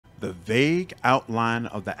The vague outline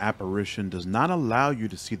of the apparition does not allow you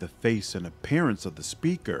to see the face and appearance of the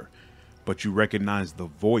speaker, but you recognize the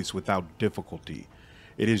voice without difficulty.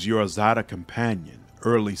 It is your Azata companion,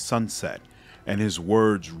 Early Sunset, and his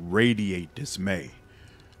words radiate dismay.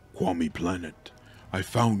 "Kwame Planet, I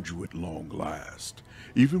found you at long last.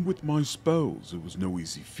 Even with my spells, it was no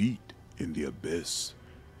easy feat in the abyss."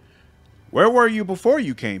 "Where were you before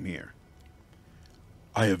you came here?"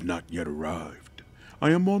 "I have not yet arrived. I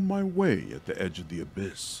am on my way at the edge of the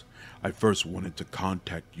abyss. I first wanted to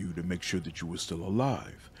contact you to make sure that you were still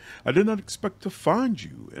alive. I did not expect to find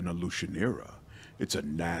you in Alushanera. It's a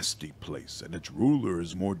nasty place, and its ruler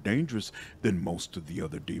is more dangerous than most of the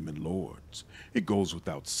other demon lords. It goes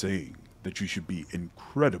without saying that you should be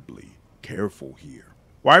incredibly careful here."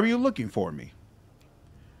 "Why were you looking for me?"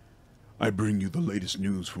 "I bring you the latest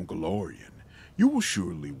news from Galorian. You will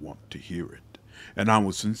surely want to hear it. And I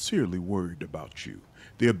was sincerely worried about you.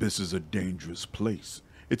 The abyss is a dangerous place.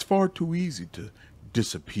 It's far too easy to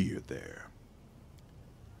disappear there."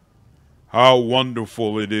 "How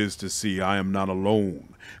wonderful it is to see I am not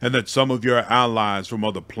alone, and that some of your allies from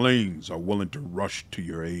other planes are willing to rush to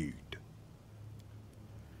your aid."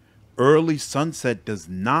 Early Sunset does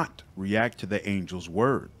not react to the angel's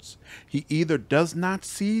words. He either does not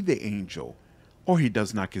see the angel, or he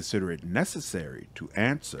does not consider it necessary to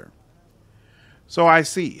answer. "So I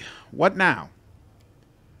see. What now?"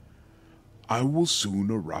 "I will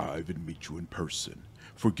soon arrive and meet you in person.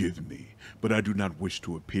 Forgive me, but I do not wish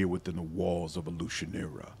to appear within the walls of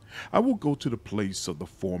Alushanera. I will go to the place of the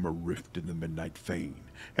former rift in the Midnight Fane,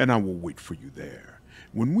 and I will wait for you there.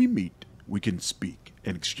 When we meet, we can speak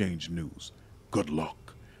and exchange news. Good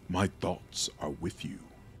luck. My thoughts are with you."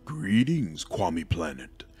 "Greetings, Kwame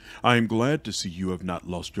Planet. I am glad to see you have not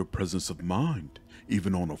lost your presence of mind,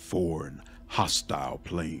 even on a foreign, hostile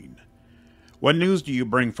plane." "What news do you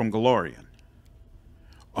bring from Galorian?"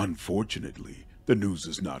 "Unfortunately, the news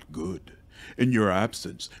is not good. In your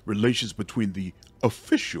absence, relations between the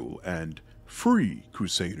official and free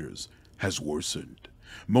Crusaders has worsened.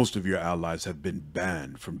 Most of your allies have been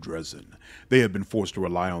banned from Dresden. They have been forced to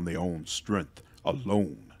rely on their own strength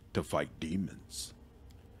alone to fight demons.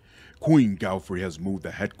 Queen Galfrey has moved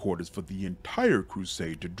the headquarters for the entire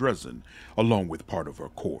crusade to Dresden, along with part of her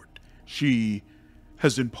court. She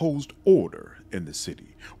has imposed order in the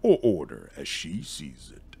city, or order as she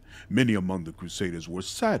sees it. Many among the Crusaders were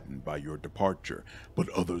saddened by your departure, but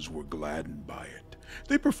others were gladdened by it.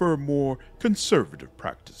 They prefer more conservative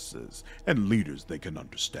practices and leaders they can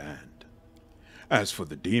understand. As for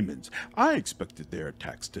the demons, I expected their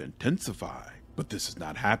attacks to intensify, but this has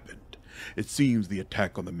not happened. It seems the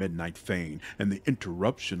attack on the Midnight Fane and the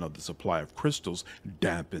interruption of the supply of crystals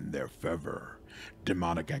dampened their fervor.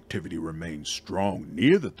 Demonic activity remains strong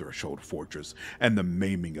near the Threshold Fortress and the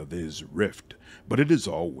maiming of his rift, but it is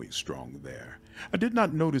always strong there. I did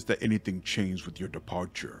not notice that anything changed with your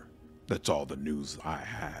departure. That's all the news I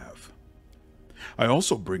have. I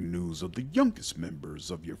also bring news of the youngest members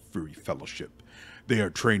of your Free Fellowship. They are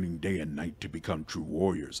training day and night to become true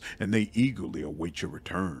warriors, and they eagerly await your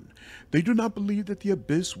return. They do not believe that the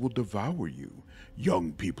abyss will devour you.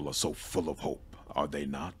 Young people are so full of hope, are they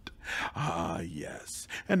not? Ah, yes,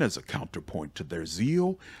 and as a counterpoint to their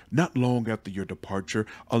zeal, not long after your departure,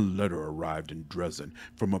 a letter arrived in Dresden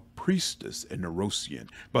from a priestess in Nerosian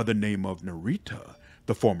by the name of Narita,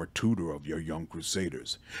 the former tutor of your young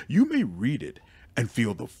crusaders. You may read it and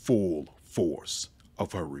feel the full force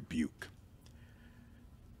of her rebuke.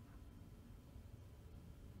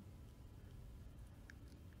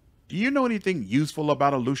 Do you know anything useful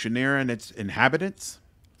about Alushanera and its inhabitants?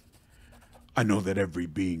 I know that every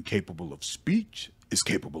being capable of speech is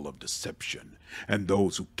capable of deception, and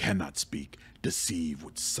those who cannot speak deceive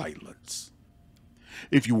with silence.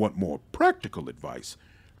 If you want more practical advice,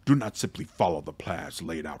 do not simply follow the paths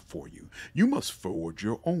laid out for you. You must forge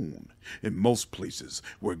your own. In most places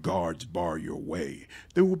where guards bar your way,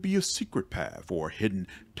 there will be a secret path or a hidden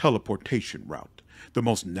teleportation route, the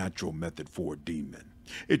most natural method for a demon.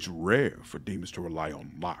 It's rare for demons to rely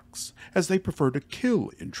on locks, as they prefer to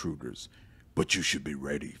kill intruders, but you should be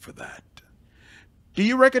ready for that. Do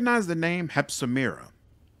you recognize the name Hepsamira?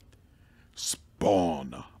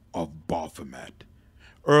 Spawn of Baphomet.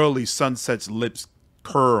 Early Sunset's lips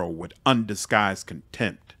curl with undisguised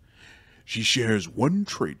contempt. She shares one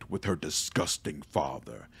trait with her disgusting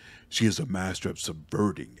father. She is a master of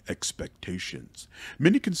subverting expectations.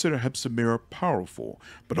 Many consider Hepsamira powerful,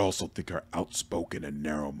 but also think her outspoken and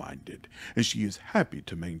narrow-minded, and she is happy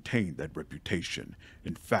to maintain that reputation.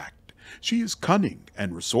 In fact, she is cunning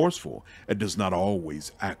and resourceful and does not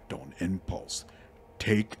always act on impulse.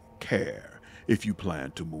 Take care. if you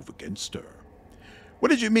plan to move against her. What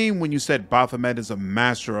did you mean when you said Baphomet is a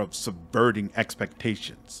master of subverting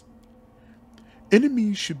expectations?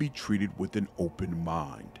 Enemies should be treated with an open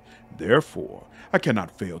mind. Therefore, I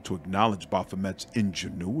cannot fail to acknowledge Baphomet's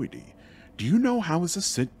ingenuity. Do you know how his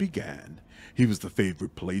ascent began? He was the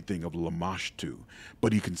favorite plaything of Lamashtu,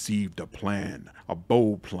 but he conceived a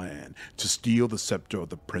bold plan, to steal the scepter of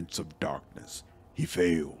the Prince of Darkness. He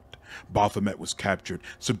failed. Baphomet was captured,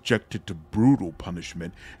 subjected to brutal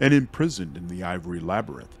punishment, and imprisoned in the Ivory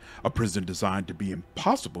Labyrinth, a prison designed to be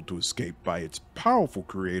impossible to escape by its powerful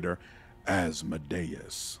creator,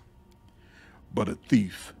 Asmodeus. But a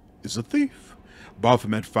thief is a thief.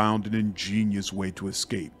 Baphomet found an ingenious way to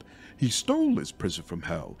escape. He stole his prison from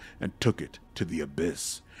hell and took it to the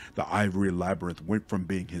abyss. The Ivory Labyrinth went from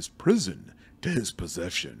being his prison to his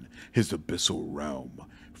possession, his abyssal realm.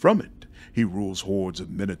 From it, he rules hordes of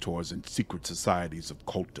minotaurs and secret societies of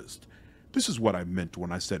cultists. This is what I meant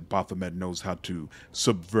when I said Baphomet knows how to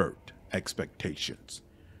subvert expectations.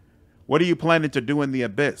 What are you planning to do in the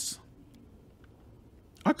abyss?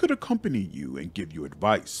 I could accompany you and give you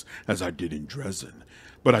advice, as I did in Dresden,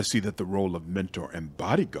 but I see that the role of mentor and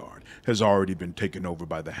bodyguard has already been taken over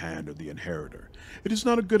by the hand of the inheritor. It is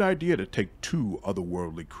not a good idea to take two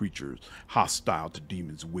otherworldly creatures hostile to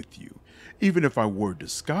demons with you. Even if I were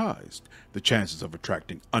disguised, the chances of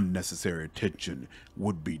attracting unnecessary attention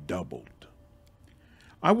would be doubled.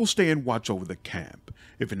 I will stay and watch over the camp.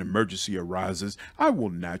 If an emergency arises, I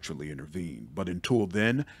will naturally intervene, but until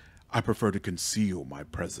then, I prefer to conceal my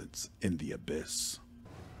presence in the abyss.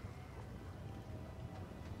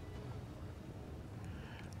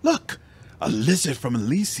 Look, a lizard from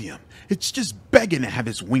Elysium. It's just begging to have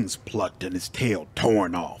its wings plucked and its tail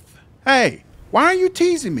torn off. Hey, why are you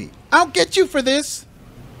teasing me? I'll get you for this.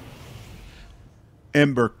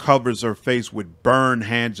 Ember covers her face with burned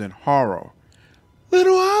hands in horror.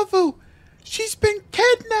 Little Aivu, she's been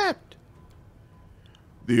kidnapped.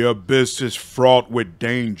 The abyss is fraught with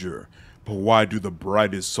danger, but why do the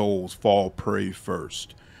brightest souls fall prey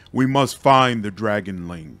first? We must find the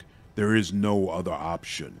dragonling. There is no other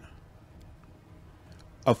option.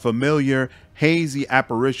 A familiar, hazy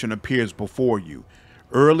apparition appears before you.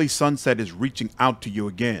 Early sunset is reaching out to you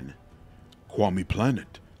again. Kwame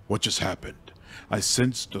Planet, what just happened? I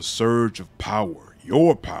sensed a surge of power,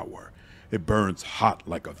 your power. It burns hot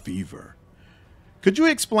like a fever. Could you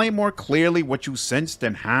explain more clearly what you sensed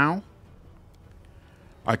and how?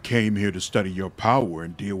 I came here to study your power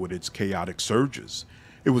and deal with its chaotic surges.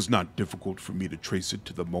 It was not difficult for me to trace it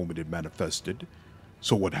to the moment it manifested.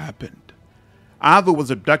 So what happened? Aivu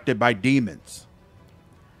was abducted by demons.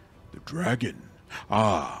 The dragon?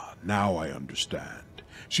 Ah, now I understand.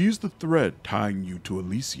 She is the thread tying you to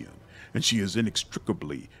Elysium, and she is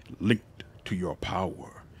inextricably linked to your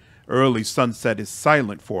power. Early sunset is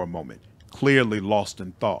silent for a moment, clearly lost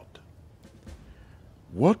in thought.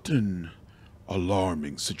 What an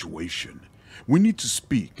alarming situation. We need to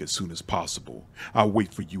speak as soon as possible. I'll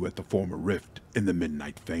wait for you at the former rift in the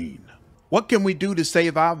Midnight Vein. What can we do to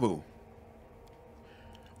save Aivu?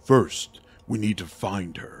 First, we need to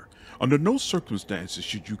find her. Under no circumstances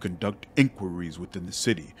should you conduct inquiries within the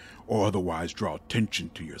city or otherwise draw attention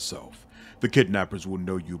to yourself. The kidnappers will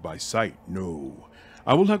know you by sight. No,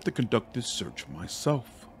 I will have to conduct this search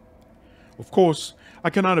myself. Of course, I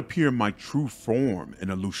cannot appear in my true form in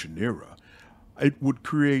Illusionera. It would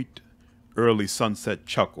create, Early Sunset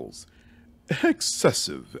chuckles,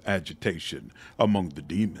 excessive agitation among the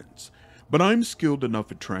demons. But I'm skilled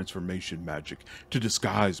enough at transformation magic to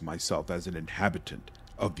disguise myself as an inhabitant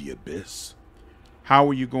of the abyss. How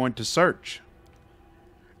are you going to search?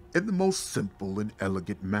 In the most simple and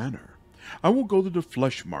elegant manner. I will go to the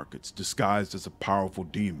flesh markets disguised as a powerful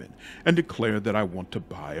demon and declare that I want to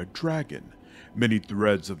buy a dragon. Many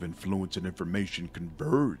threads of influence and information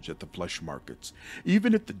converge at the flesh markets.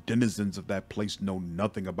 Even if the denizens of that place know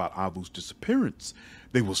nothing about Aivu's disappearance,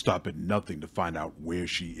 they will stop at nothing to find out where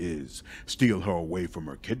she is, steal her away from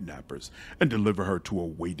her kidnappers, and deliver her to a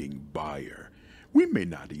waiting buyer. We may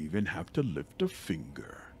not even have to lift a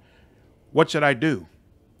finger. What should I do?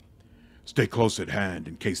 Stay close at hand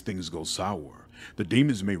in case things go sour. The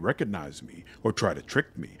demons may recognize me, or try to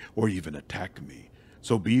trick me, or even attack me.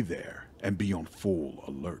 So be there and be on full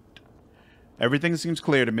alert. Everything seems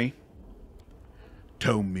clear to me.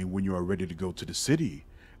 Tell me when you are ready to go to the city,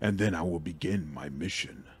 and then I will begin my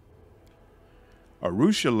mission.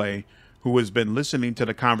 Arushale, who has been listening to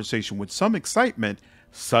the conversation with some excitement,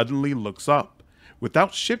 suddenly looks up.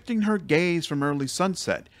 Without shifting her gaze from Early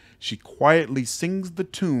Sunset, she quietly sings the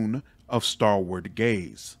tune of Starward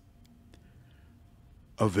Gaze.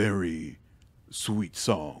 A very sweet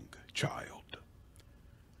song, child.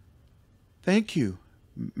 Thank you,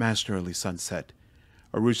 Master Early Sunset.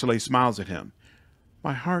 Arushale smiles at him.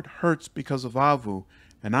 My heart hurts because of Aivu,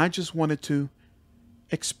 and I just wanted to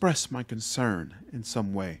express my concern in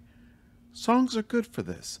some way. Songs are good for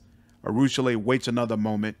this. Arushale waits another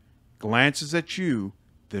moment, glances at you,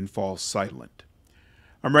 then falls silent.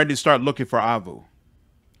 I'm ready to start looking for Aivu.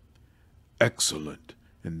 Excellent.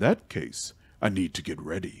 In that case, I need to get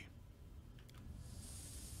ready.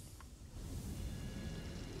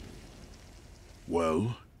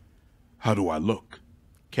 Well, how do I look?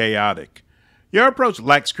 Chaotic. Your approach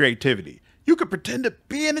lacks creativity. You could pretend to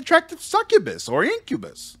be an attractive succubus or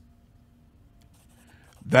incubus.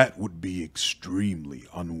 That would be extremely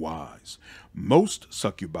unwise. Most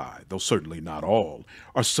succubi, though certainly not all,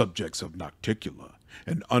 are subjects of nocticula.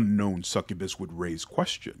 An unknown succubus would raise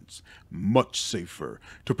questions. Much safer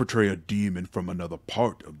to portray a demon from another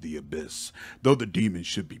part of the abyss, though the demon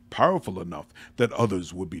should be powerful enough that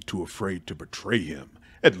others would be too afraid to betray him,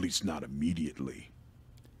 at least not immediately.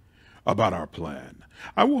 About our plan,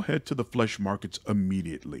 I will head to the flesh markets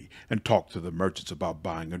immediately and talk to the merchants about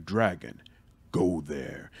buying a dragon. Go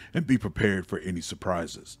there and be prepared for any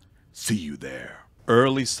surprises. See you there.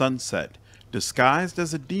 Early Sunset, disguised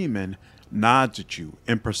as a demon, nods at you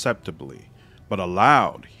imperceptibly, but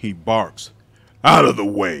aloud he barks, Out of the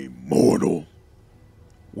way, mortal!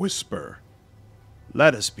 Whisper,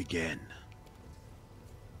 Let us begin.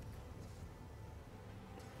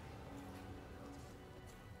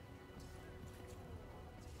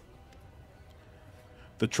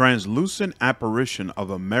 The translucent apparition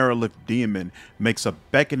of a Merilith demon makes a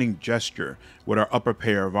beckoning gesture with her upper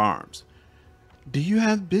pair of arms. Do you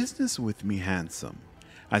have business with me, handsome?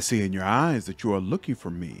 I see in your eyes that you are looking for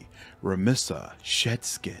me, Remissa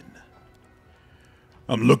Shedskin.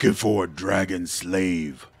 I'm looking for a dragon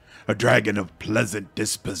slave, a dragon of pleasant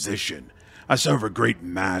disposition. I serve a great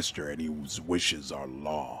master and whose wishes are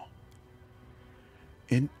law.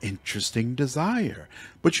 An interesting desire,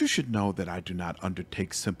 but you should know that I do not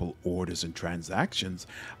undertake simple orders and transactions.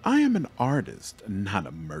 I am an artist, not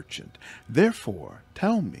a merchant. Therefore,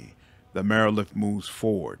 tell me, the Merilith moves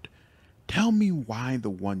forward. Tell me why the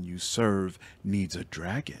one you serve needs a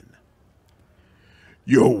dragon.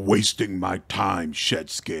 You're wasting my time,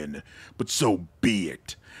 Shedskin, but so be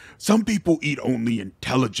it. Some people eat only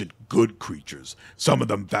intelligent, good creatures. Some of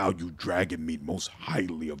them value dragon meat most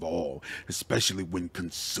highly of all, especially when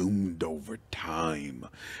consumed over time.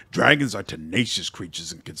 Dragons are tenacious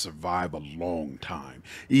creatures and can survive a long time,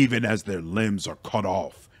 even as their limbs are cut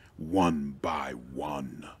off, one by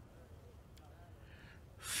one.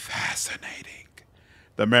 Fascinating.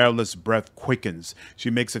 The Merilith's breath quickens. She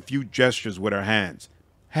makes a few gestures with her hands.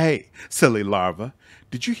 Hey, silly larva,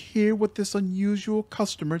 did you hear what this unusual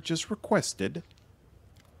customer just requested?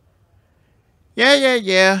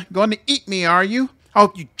 Yeah. Going to eat me, are you? I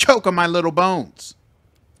hope you choke on my little bones.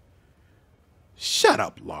 Shut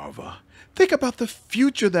up, larva. Think about the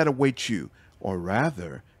future that awaits you, or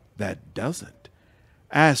rather, that doesn't.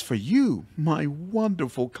 As for you, my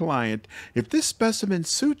wonderful client, if this specimen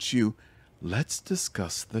suits you, let's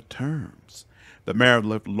discuss the terms. The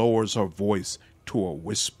Merilith lowers her voice to a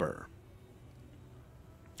whisper.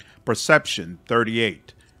 Perception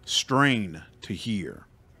 38. Strain to hear.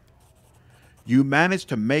 You manage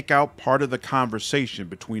to make out part of the conversation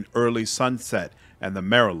between Early Sunset and the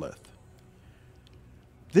Merilith.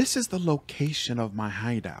 This is the location of my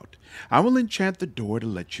hideout. I will enchant the door to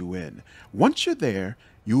let you in. Once you're there,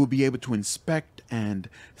 you will be able to inspect and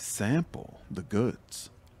sample the goods.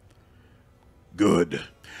 Good.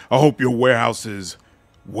 I hope your warehouse is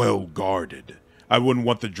well guarded. I wouldn't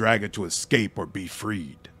want the dragon to escape or be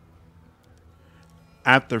freed.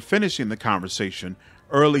 After finishing the conversation,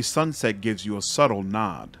 Early Sunset gives you a subtle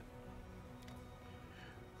nod.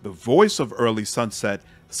 The voice of Early Sunset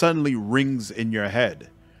suddenly rings in your head.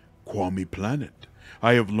 Kwame Planet,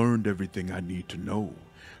 I have learned everything I need to know.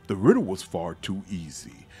 The riddle was far too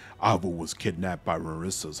easy. Aivu was kidnapped by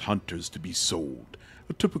Marissa's hunters to be sold.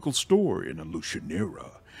 A typical story in a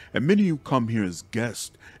Lucianera. And many who come here as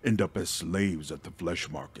guests end up as slaves at the flesh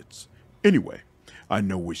markets. Anyway, I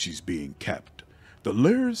know where she's being kept. The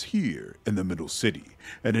lair is here in the middle city,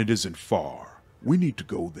 and it isn't far. We need to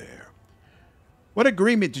go there. What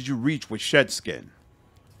agreement did you reach with Shedskin?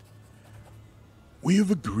 We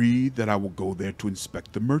have agreed that I will go there to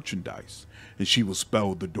inspect the merchandise, and she will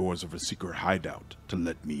spell the doors of her secret hideout to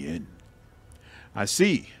let me in. I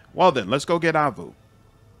see. Well then, let's go get Aivu.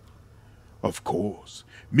 Of course.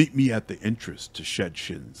 Meet me at the entrance to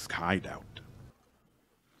Shedskin's hideout.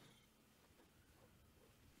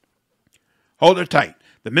 Hold her tight.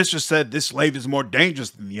 The mistress said this slave is more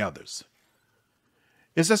dangerous than the others.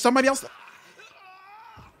 Is there somebody else?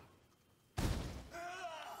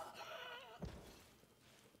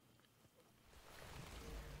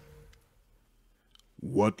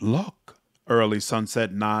 What luck? Early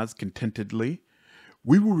Sunset nods contentedly.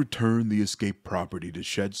 We will return the escaped property to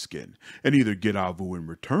Shedskin and either get Aivu in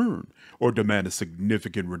return or demand a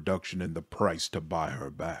significant reduction in the price to buy her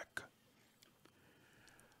back.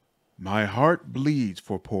 My heart bleeds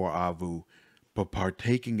for poor Aivu, but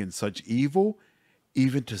partaking in such evil,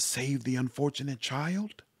 even to save the unfortunate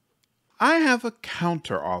child? I have a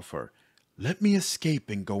counter offer. Let me escape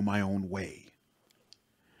and go my own way.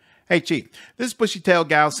 Hey, Chief, this bushy-tailed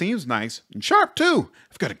gal seems nice, and sharp, too.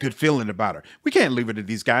 I've got a good feeling about her. We can't leave her to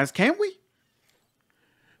these guys, can we?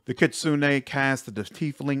 The kitsune cast the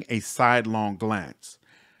tiefling a sidelong glance.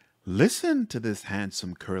 Listen to this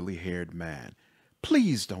handsome, curly-haired man.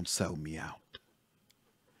 Please don't sell me out.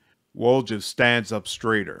 Woljif stands up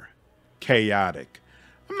straighter, chaotic.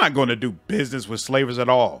 I'm not going to do business with slavers at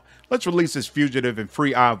all. Let's release this fugitive and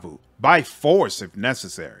free Aivu, by force if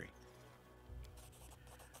necessary.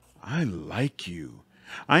 I like you.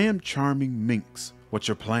 I am charming minx. What's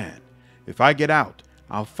your plan? If I get out,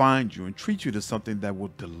 I'll find you and treat you to something that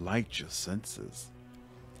will delight your senses.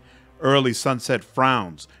 Early Sunset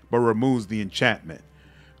frowns, but removes the enchantment.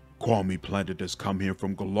 Kwame Planet has come here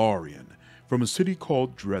from Golarion, from a city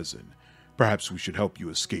called Dresden. Perhaps we should help you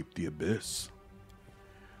escape the abyss.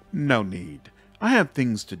 No need. I have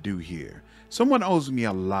things to do here. Someone owes me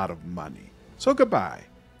a lot of money. So goodbye.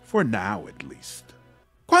 For now, at least.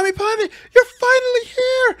 Kwame Planet, you're finally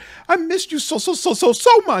here! I missed you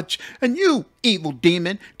so much! And you, evil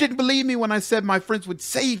demon, didn't believe me when I said my friends would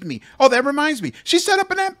save me. Oh, that reminds me. She set up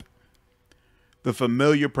an amp. The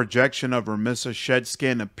familiar projection of Remissa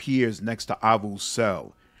Shedskin appears next to Aivu's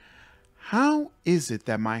cell. How is it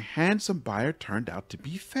that my handsome buyer turned out to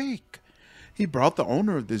be fake? He brought the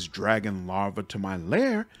owner of this dragon larva to my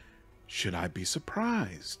lair. Should I be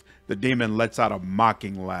surprised? The demon lets out a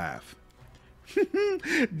mocking laugh.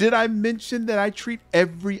 Did I mention that I treat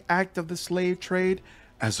every act of the slave trade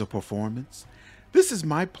as a performance? This is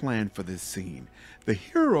my plan for this scene. The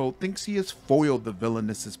hero thinks he has foiled the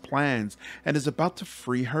villainess's plans and is about to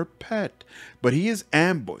free her pet, but he is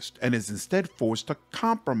ambushed and is instead forced to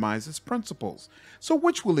compromise his principles. So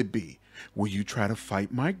which will it be? Will you try to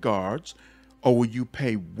fight my guards, or will you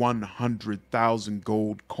pay 100,000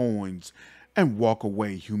 gold coins and walk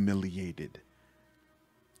away humiliated?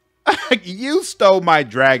 You stole my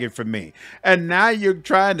dragon from me, and now you're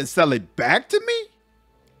trying to sell it back to me?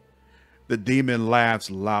 The demon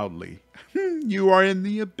laughs loudly. You are in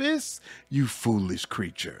the abyss, you foolish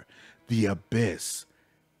creature. The abyss.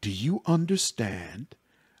 Do you understand?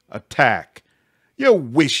 Attack. You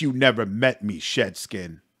wish you never met me,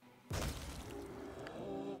 Shedskin.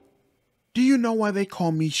 Do you know why they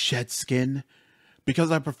call me Shedskin?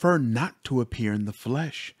 Because I prefer not to appear in the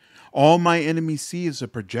flesh. All my enemies see is a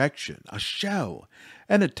projection, a shell,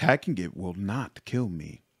 and attacking it will not kill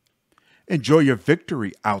me. Enjoy your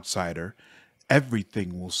victory, outsider.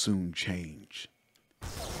 Everything will soon change.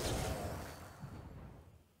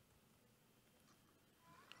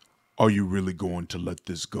 Are you really going to let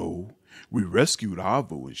this go? We rescued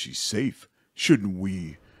Aivu and she's safe. Shouldn't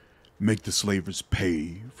we make the slavers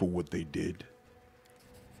pay for what they did?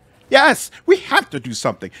 Yes, we have to do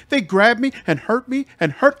something. They grabbed me and hurt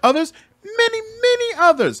others, many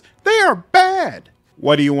others. They are bad.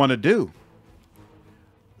 What do you want to do?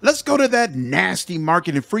 Let's go to that nasty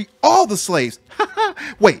market and free all the slaves.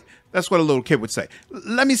 Wait, that's what a little kid would say.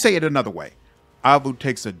 Let me say it another way. Aivu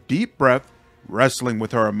takes a deep breath, wrestling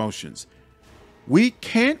with her emotions. We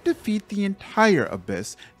can't defeat the entire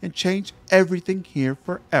abyss and change everything here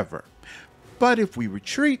forever. But if we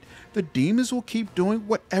retreat, the demons will keep doing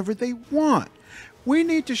whatever they want. We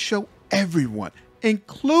need to show everyone,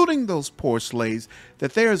 including those poor slaves,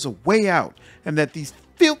 that there is a way out and that these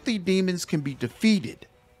filthy demons can be defeated.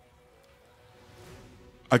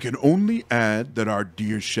 I can only add that our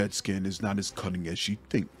dear Shedskin is not as cunning as she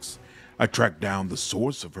thinks. I tracked down the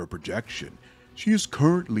source of her projection. She is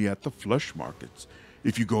currently at the flesh markets.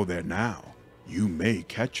 If you go there now, you may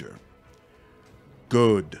catch her.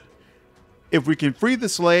 Good. If we can free the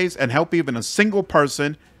slaves and help even a single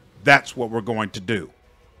person, that's what we're going to do.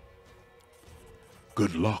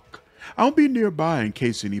 Good luck. I'll be nearby in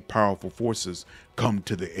case any powerful forces come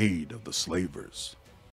to the aid of the slavers.